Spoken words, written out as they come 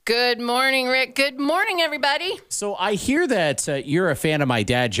Good morning, Rick. Good morning, everybody. So I hear that you're a fan of my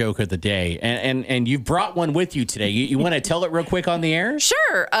dad joke of the day, and you've brought one with you today. You want to tell it real quick on the air?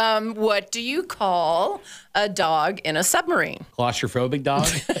 Sure. What do you call a dog in a submarine? Claustrophobic dog?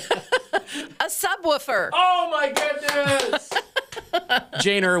 A subwoofer. Oh, my goodness.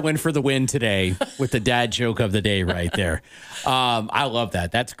 Jane Irwin for the win today with the dad joke of the day right there. I love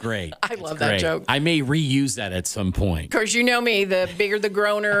that. That's great. I love that joke. I may reuse that at some point. Of course, you know me. The bigger the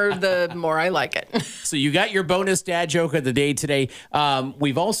groaner, the more I like it. So you got your bonus dad joke of the day today.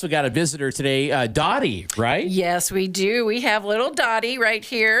 We've also got a visitor today, Dottie, right? Yes, we do. We have little Dottie right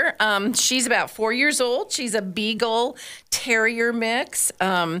here. She's about 4 years old. She's a Beagle Terrier mix.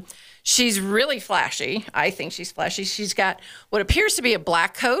 She's really flashy. I think she's flashy. She's got what appears to be a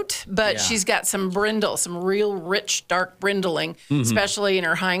black coat, but she's got some brindle, some real rich, dark brindling, especially in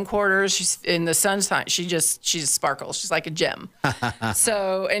her hindquarters. She's in the sunshine. She just sparkles. She's like a gem.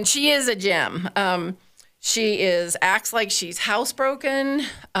 And she is a gem. Acts like she's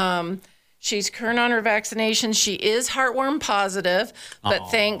housebroken. She's current on her vaccination. She is heartworm positive,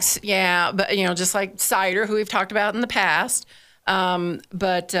 but just like Cider, who we've talked about in the past.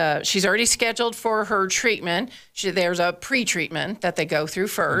 But she's already scheduled for her treatment. There's a pre-treatment that they go through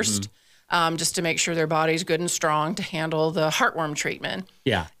first, just to make sure their body's good and strong to handle the heartworm treatment.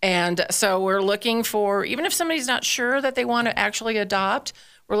 Yeah. And so we're looking for, even if somebody's not sure that they want to actually adopt,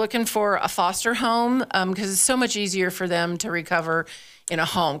 we're looking for a foster home because it's so much easier for them to recover in a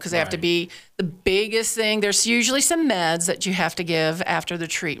home because they have to be the biggest thing. There's usually some meds that you have to give after the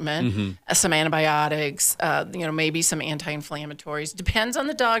treatment, some antibiotics, maybe some anti-inflammatories. Depends on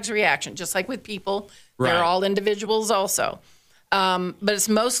the dog's reaction, just like with people. They're all individuals also. But it's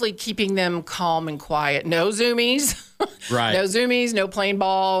mostly keeping them calm and quiet. No zoomies. No zoomies, no playing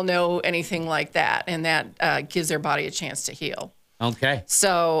ball, no anything like that. And that gives their body a chance to heal. Okay.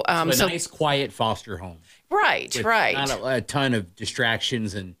 So a nice, quiet foster home. Right. Not a ton of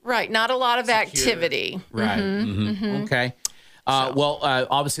distractions and not a lot of activity. Okay.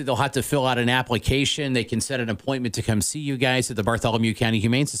 Obviously they'll have to fill out an application. They can set an appointment to come see you guys at the Bartholomew County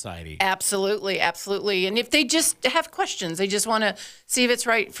Humane Society. Absolutely. And if they just have questions, they just want to see if it's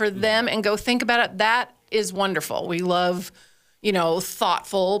right for them and go think about it, that is wonderful. We love,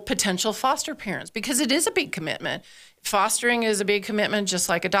 thoughtful potential foster parents because it is a big commitment. Fostering is a big commitment just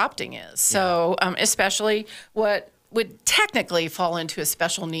like adopting is. So especially what would technically fall into a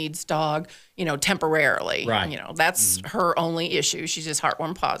special needs dog, temporarily. Right. That's her only issue. She's just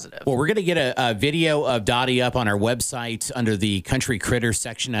heartworm positive. Well, we're going to get a video of Dottie up on our website under the Country Critters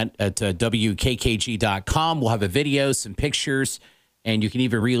section at WKKG.com. We'll have a video, some pictures, and you can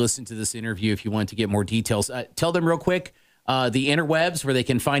even re-listen to this interview if you want to get more details. Tell them real quick the interwebs where they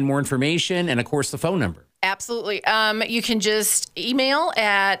can find more information and, of course, the phone number. Absolutely. You can just email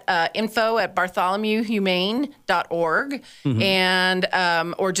at info@bartholomewhumane.org and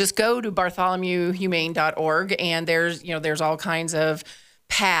or just go to bartholomewhumane.org and there's all kinds of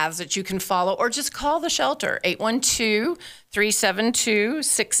paths that you can follow or just call the shelter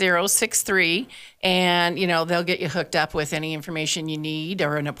 812-372-6063 and they'll get you hooked up with any information you need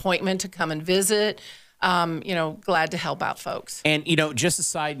or an appointment to come and visit. Glad to help out folks. And, just a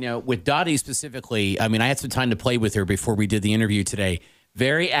side note, with Dottie specifically, I had some time to play with her before we did the interview today.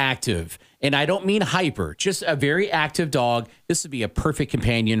 Very active. And I don't mean hyper, just a very active dog. This would be a perfect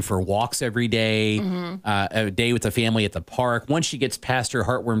companion for walks every day, a day with the family at the park. Once she gets past her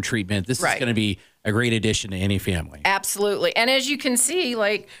heartworm treatment, this is going to be a great addition to any family. Absolutely. And as you can see,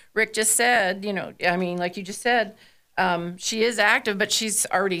 like Rick just said, like you just said, she is active, but she's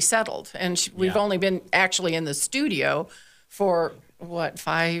already settled. And we've only been actually in the studio for,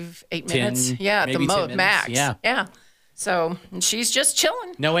 5-8 minutes? Yeah, at the max. Yeah. So she's just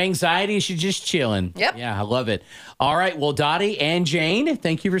chilling. No anxiety. She's just chilling. Yep. Yeah, I love it. All right. Well, Dottie and Jane,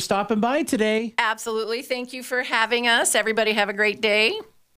 thank you for stopping by today. Absolutely. Thank you for having us. Everybody have a great day.